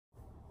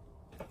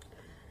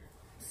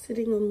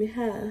sitting on my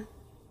hair.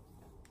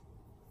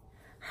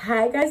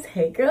 Hi guys,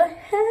 hey girl,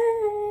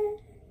 hey.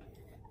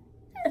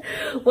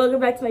 Welcome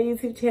back to my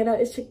YouTube channel.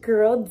 It's your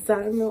girl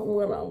Diamond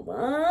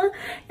 101,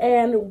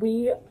 and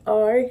we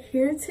are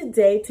here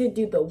today to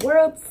do the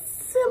world's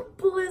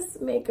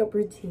simplest makeup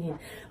routine.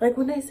 Like,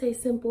 when I say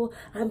simple,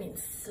 I mean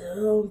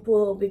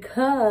simple,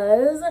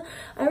 because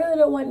I really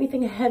don't want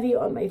anything heavy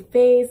on my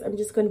face. I'm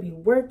just going to be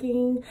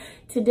working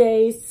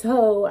today,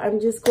 so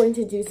I'm just going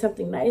to do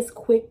something nice,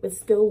 quick, but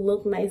still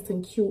look nice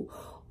and cute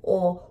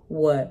or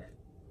whatever.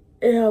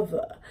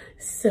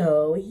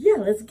 So yeah,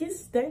 let's get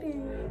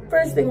started.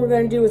 First thing we're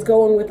going to do is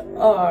go in with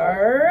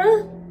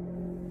our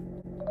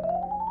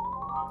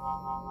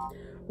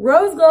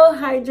Rose Gold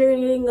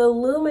Hydrating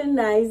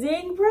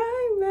Illuminizing Primer.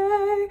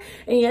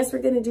 And yes,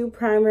 we're going to do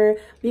primer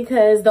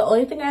because the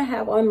only thing I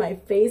have on my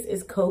face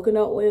is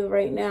coconut oil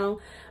right now,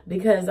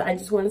 because I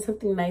just wanted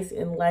something nice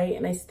and light,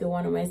 and I still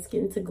wanted my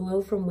skin to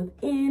glow from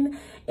within.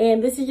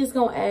 And this is just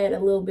going to add a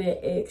little bit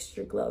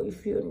extra glow, you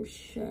feel what I'm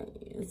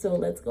saying? So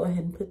let's go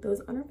ahead and put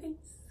those on our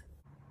face.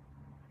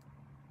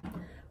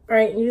 All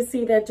right, you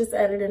see that just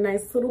added a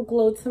nice little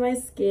glow to my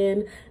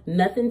skin.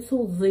 Nothing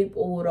too deep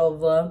or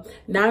whatever.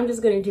 Now I'm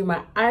just going to do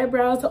my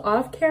eyebrows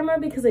off camera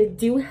because I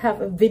do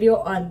have a video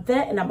on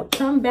that, and I'm going to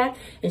come back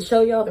and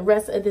show y'all the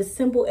rest of this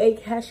simple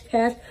cash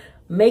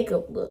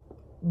makeup look.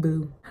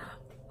 Boom.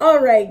 All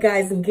right,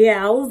 guys and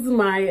gals,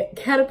 my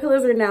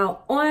caterpillars are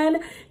now on.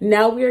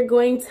 Now we are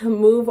going to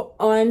move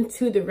on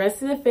to the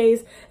rest of the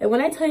face. And when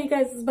I tell you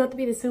guys it's about to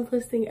be the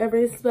simplest thing ever,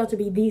 it's about to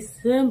be the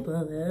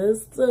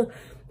simplest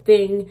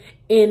thing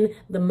in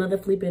the mother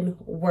flipping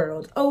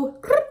world.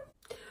 Oh,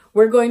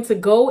 we're going to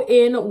go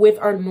in with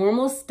our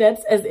normal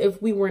steps as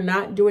if we were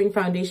not doing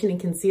foundation and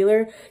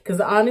concealer, because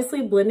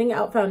honestly, blending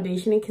out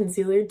foundation and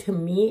concealer to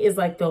me is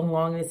like the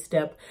longest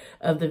step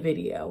of the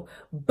video.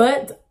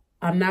 But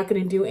I'm not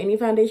going to do any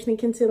foundation and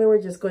concealer.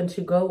 We're just going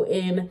to go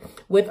in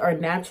with our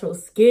natural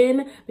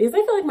skin, because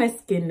I feel like my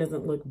skin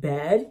doesn't look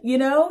bad, you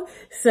know?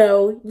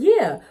 So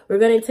yeah, we're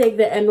going to take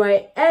the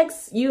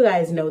NYX, you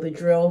guys know the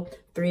drill,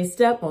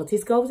 3-step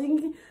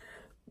multi-sculpting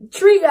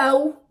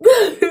trio,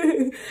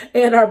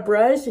 and our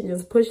brush, and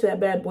just push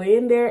that bad boy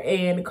in there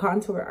and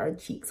contour our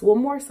cheeks. Well,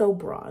 more so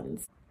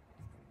bronze.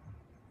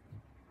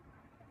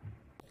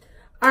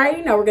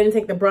 Alrighty, now we're going to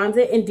take the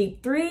bronzer in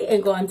Deep 3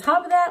 and go on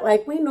top of that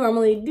like we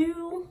normally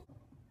do.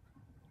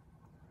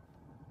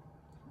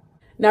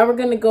 Now we're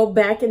going to go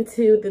back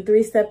into the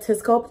 3-step to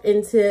sculpt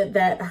into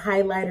that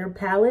highlighter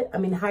palette.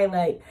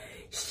 Highlight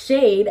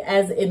shade,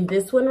 as in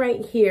this one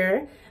right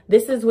here.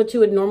 This is what you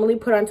would normally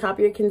put on top of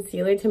your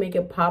concealer to make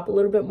it pop a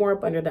little bit more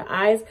up under the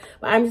eyes.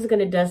 But I'm just going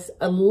to dust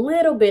a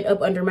little bit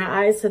up under my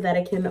eyes so that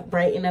I can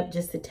brighten up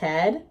just a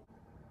tad.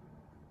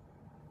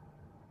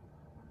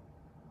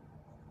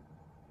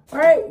 All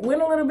right,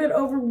 went a little bit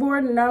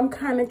overboard, and now I'm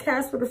kind of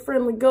Casper the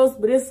Friendly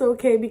Ghost, but it's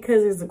okay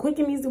because it's a quick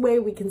and easy way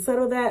we can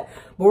settle that,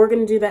 but we're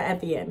going to do that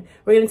at the end.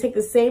 We're going to take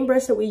the same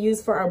brush that we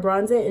used for our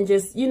bronzer and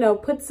just, you know,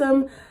 put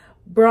some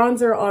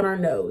bronzer on our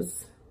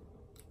nose.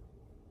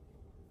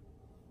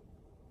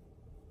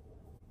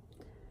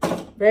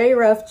 Very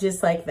rough,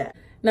 just like that.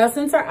 Now,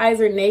 since our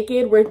eyes are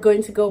naked, we're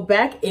going to go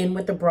back in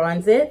with the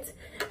Bronze It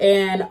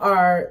and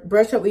our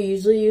brush that we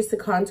usually use to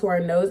contour our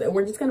nose, and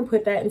we're just going to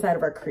put that inside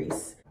of our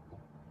crease.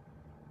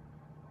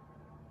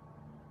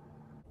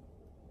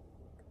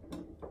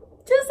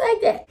 Just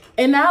like that.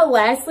 And now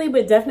lastly,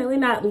 but definitely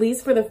not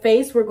least for the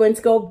face, we're going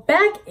to go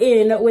back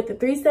in with the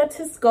 3-step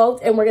to sculpt,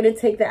 and we're going to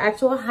take the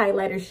actual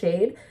highlighter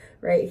shade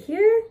right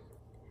here.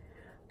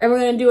 And we're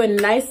going to do a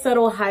nice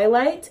subtle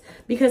highlight,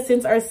 because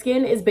since our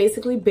skin is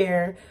basically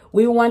bare,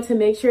 we want to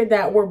make sure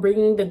that we're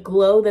bringing the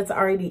glow that's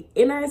already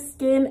in our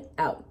skin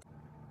out.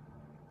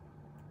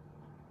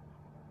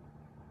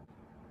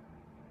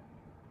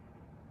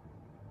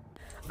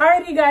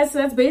 Alrighty guys, so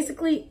that's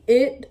basically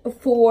it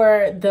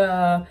for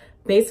the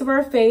base of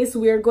our face.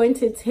 We are going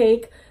to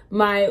take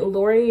my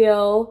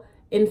L'Oreal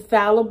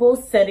Infallible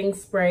Setting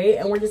Spray,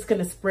 and we're just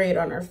going to spray it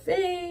on our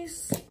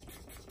face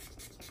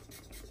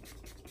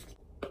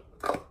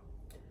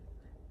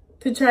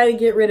to try to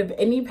get rid of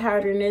any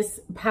powderiness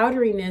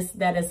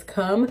that has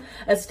come.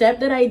 A step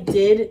that I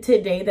did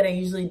today that I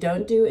usually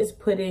don't do is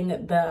putting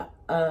the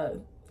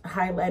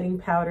highlighting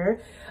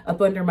powder up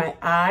under my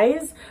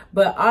eyes,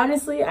 but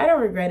honestly I don't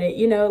regret it.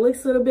 You know, it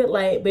looks a little bit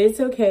light, but it's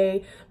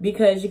okay,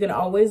 because you can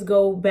always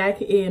go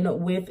back in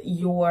with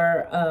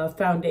your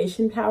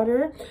foundation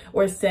powder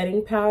or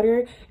setting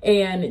powder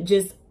and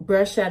just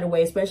brush that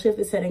away, especially if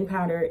the setting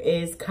powder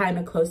is kind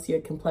of close to your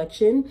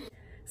complexion.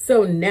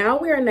 So now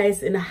we are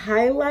nice and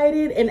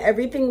highlighted, and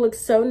everything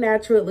looks so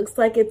natural. It looks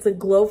like it's a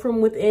glow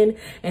from within,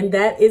 and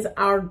that is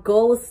our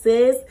goal,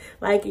 sis.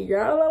 Like,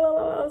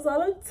 y'all, I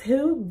look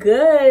too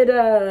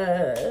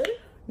good.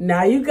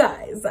 Now, you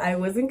guys, I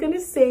wasn't going to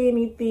say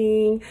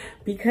anything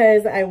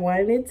because I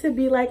wanted it to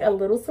be like a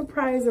little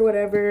surprise or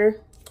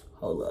whatever.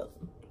 Hold up.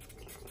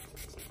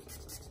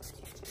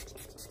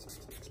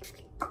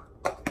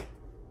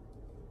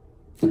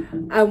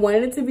 I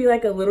wanted it to be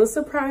like a little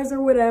surprise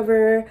or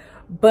whatever,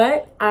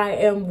 But I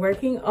am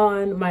working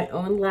on my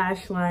own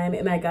lash line,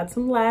 and I got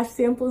some lash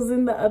samples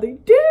in the other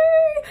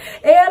day.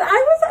 And I don't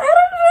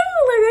know,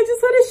 like, I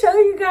just want to show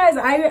you guys.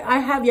 I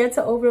have yet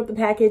to open up the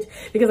package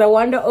because I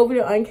wanted to open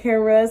it on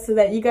camera so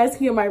that you guys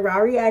can get my raw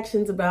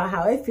reactions about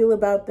how I feel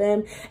about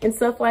them and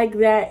stuff like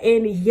that.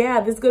 And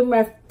yeah, this is going to be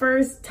my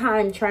first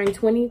time trying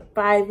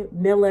 25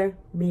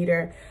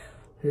 millimeter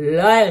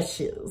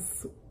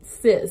lashes,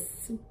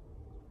 sis.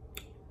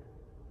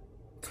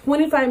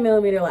 25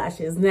 millimeter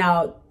lashes.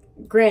 Now,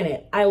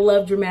 granted, I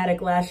love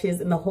dramatic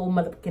lashes and the whole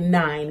motherfucking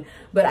 9,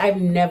 but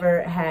I've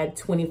never had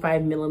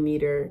 25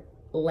 millimeter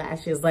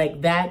lashes.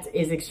 Like, that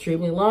is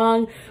extremely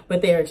long,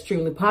 but they're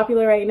extremely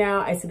popular right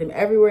now. I see them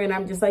everywhere, and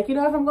I'm just like, you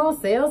know, if I'm gonna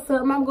sell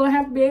something, I'm gonna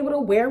have to be able to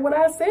wear what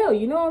I sell.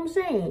 You know what I'm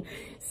saying?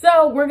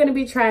 So we're gonna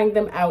be trying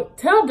them out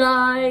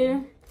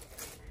today.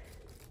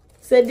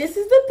 So this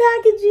is the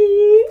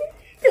packaging.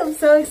 I'm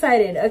so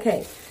excited.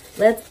 Okay,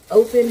 let's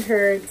open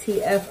her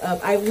TF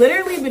up. I've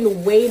literally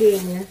been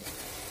waiting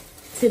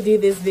to do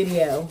this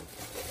video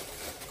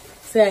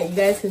so that you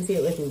guys can see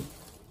it with me.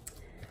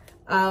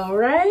 All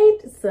right,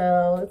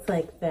 so it's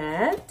like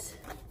that,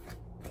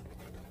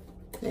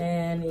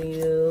 and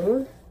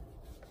you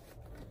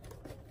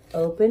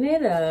open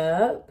it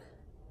up,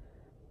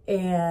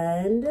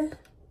 and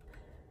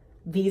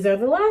these are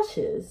the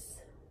lashes.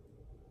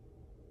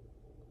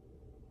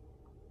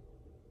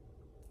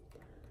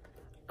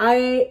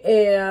 I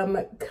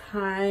am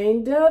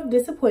kind of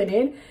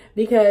disappointed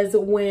because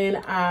when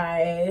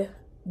I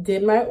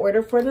did my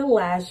order for the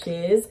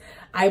lashes,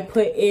 I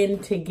put in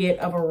to get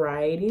a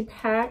variety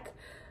pack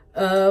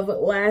of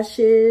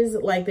lashes,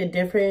 like the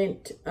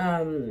different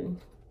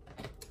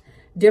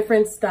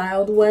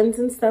styled ones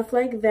and stuff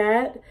like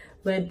that.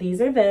 But these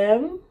are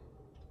them.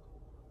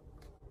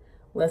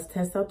 Let's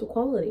test out the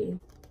quality.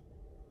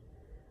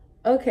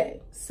 Okay,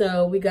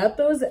 so we got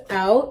those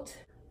out.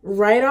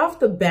 Right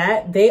off the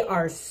bat, they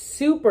are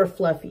super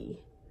fluffy.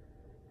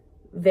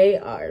 They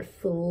are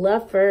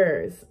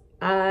fluffers.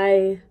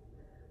 I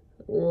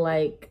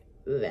like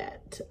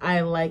that.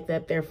 I like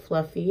that they're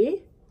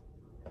fluffy.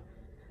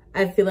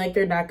 I feel like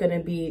they're not going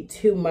to be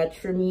too much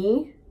for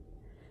me,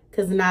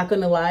 because not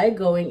going to lie,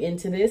 going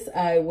into this,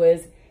 I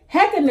was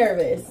hecka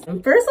nervous.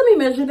 And first, let me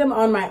measure them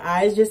on my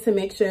eyes just to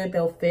make sure that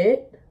they'll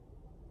fit.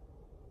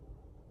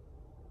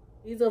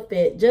 These will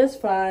fit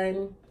just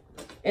fine.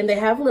 And they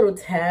have a little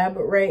tab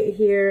right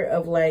here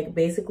of like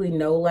basically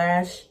no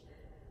lash.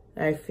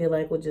 I feel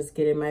like will just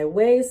get in my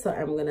way, so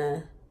I'm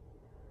gonna,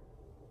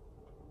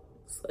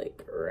 it's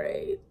like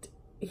right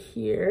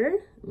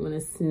here. I'm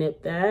gonna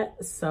snip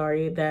that.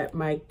 Sorry that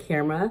my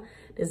camera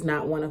does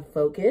not want to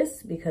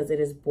focus because it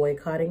is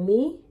boycotting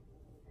me.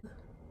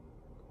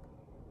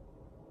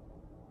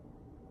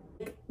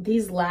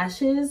 These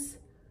lashes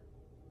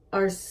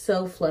are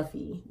so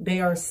fluffy.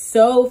 They are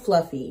so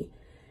fluffy.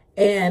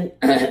 And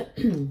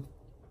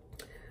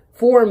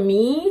for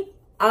me,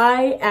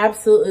 I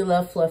absolutely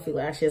love fluffy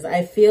lashes.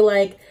 I feel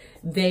like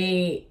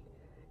they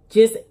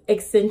just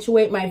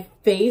accentuate my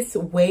face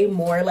way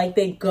more. Like,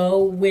 they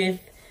go with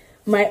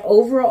my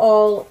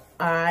overall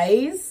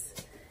eyes,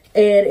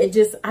 and it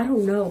just, I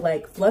don't know,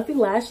 like, fluffy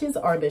lashes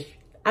are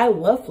I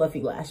love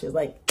fluffy lashes.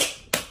 Like,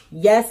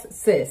 yes,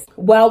 sis.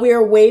 While we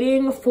are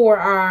waiting for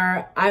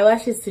our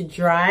eyelashes to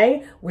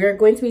dry, we're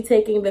going to be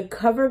taking the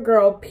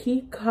CoverGirl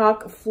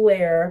Peacock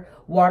Flare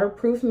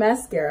Waterproof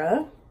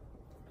Mascara,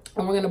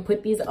 and we're gonna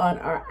put these on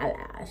our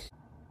eyelash.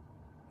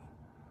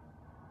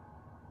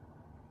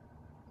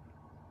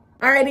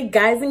 Alrighty,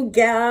 guys and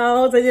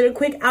gals, I did a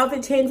quick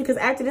outfit change because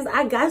after this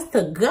I got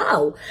to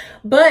go.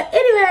 But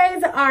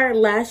anyways, our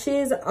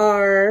lashes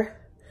are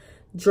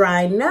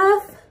dry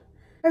enough.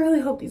 I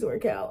really hope these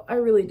work out. I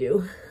really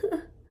do.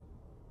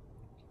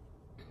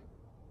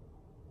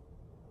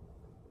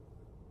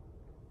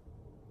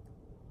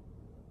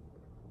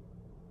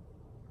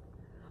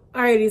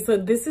 Alrighty, so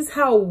this is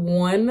how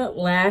one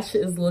lash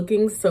is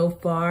looking so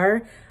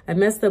far. I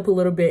messed up a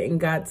little bit and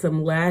got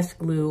some lash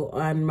glue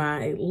on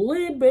my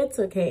lid, but it's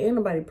okay. Ain't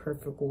nobody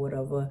perfect or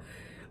whatever.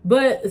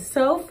 But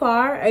so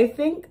far, I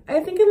think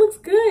it looks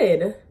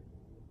good.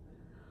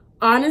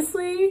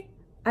 Honestly,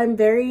 I'm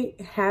very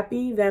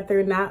happy that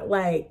they're not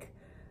like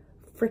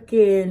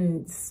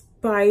freaking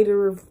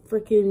spider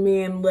freaking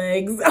man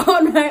legs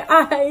on my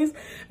eyes,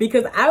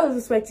 because I was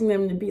expecting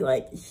them to be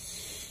like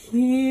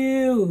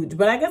huge,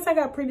 but I guess I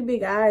got pretty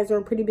big eyes or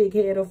a pretty big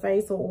head or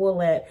face or all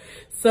that.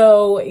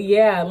 So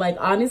yeah, like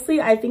honestly,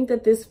 I think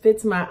that this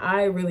fits my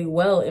eye really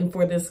well, and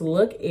for this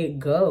look it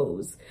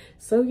goes.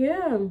 So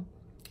yeah,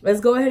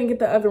 let's go ahead and get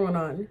the other one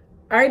on.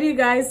 Alrighty, you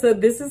guys, so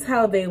this is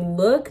how they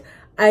look.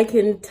 I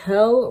can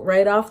tell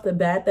right off the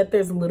bat that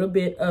there's a little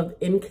bit of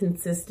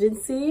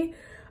inconsistency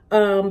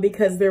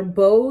because they're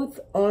both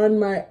on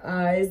my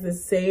eyes the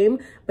same,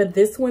 but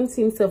this one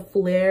seems to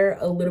flare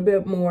a little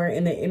bit more,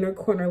 in the inner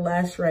corner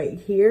lash right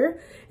here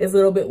is a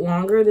little bit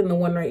longer than the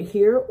one right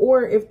here.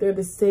 Or if they're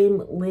the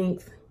same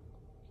length,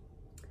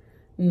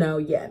 no,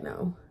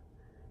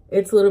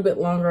 it's a little bit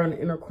longer on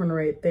the inner corner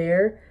right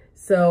there.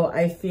 So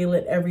I feel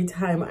it every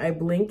time I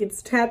blink.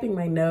 It's tapping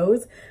my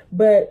nose,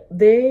 but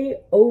they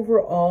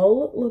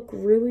overall look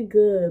really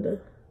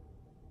good.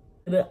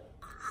 They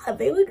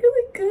look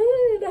really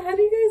good. How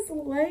do you guys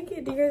like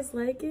it? Do you guys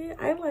like it?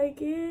 I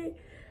like it.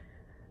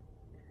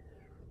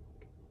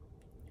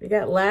 I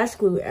got lash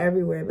glue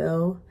everywhere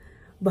though,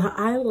 but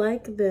I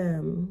like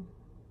them.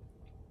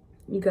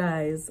 You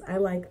guys, I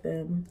like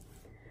them.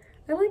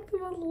 I like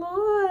them a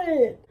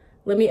lot.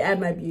 Let me add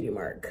my beauty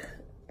mark.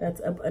 That's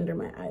up under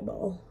my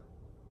eyeball.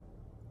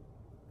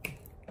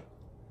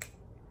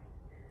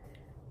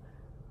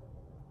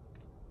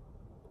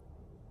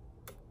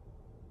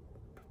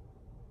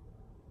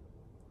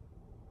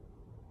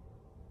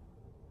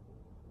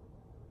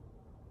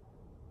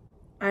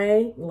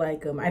 I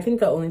like them. I think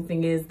the only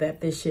thing is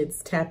that this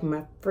shit's tapping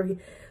my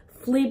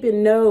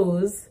flipping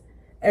nose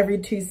every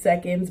 2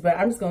 seconds, but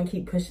I'm just gonna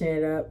keep pushing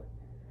it up.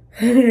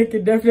 I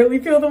can definitely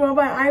feel them on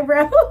my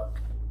eyebrow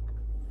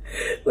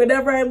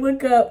whenever I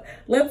look up.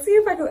 Let's see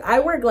if I can, I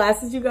wear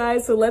glasses, you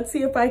guys, so let's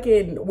see if I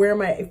can wear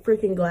my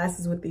freaking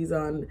glasses with these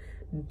on.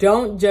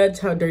 Don't judge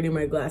how dirty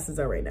my glasses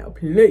are right now,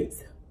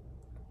 please.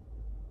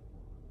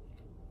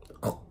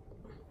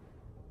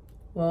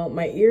 Well,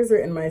 my ears are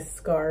in my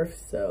scarf,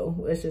 so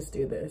let's just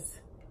do this.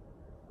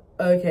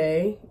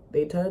 Okay,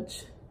 they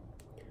touch.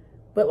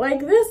 But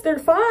like this, they're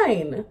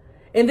fine.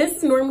 And this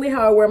is normally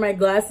how I wear my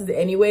glasses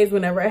anyways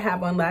whenever I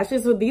have on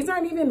lashes. So these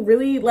aren't even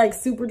really like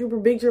super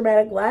duper big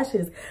dramatic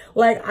lashes.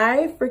 Like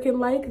I freaking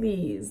like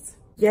these.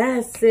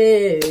 Yes,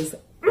 sis.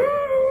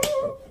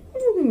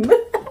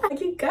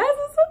 Thank you guys,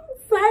 I'm so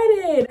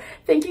excited.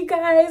 Thank you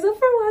guys for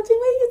watching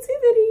my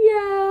YouTube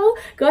video.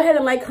 Go ahead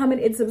and like,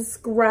 comment, and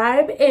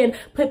subscribe, and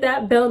put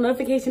that bell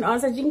notification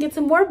on so that you can get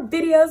some more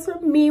videos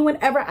from me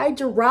whenever I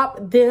drop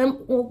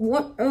them,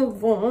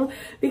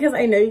 because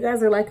I know you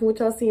guys are liking what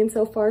y'all seeing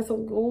so far. So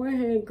go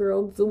ahead,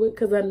 girl, do it,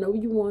 because I know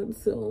you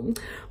want to.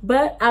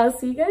 But I'll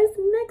see you guys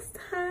next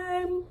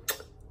time.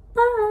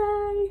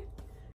 Bye.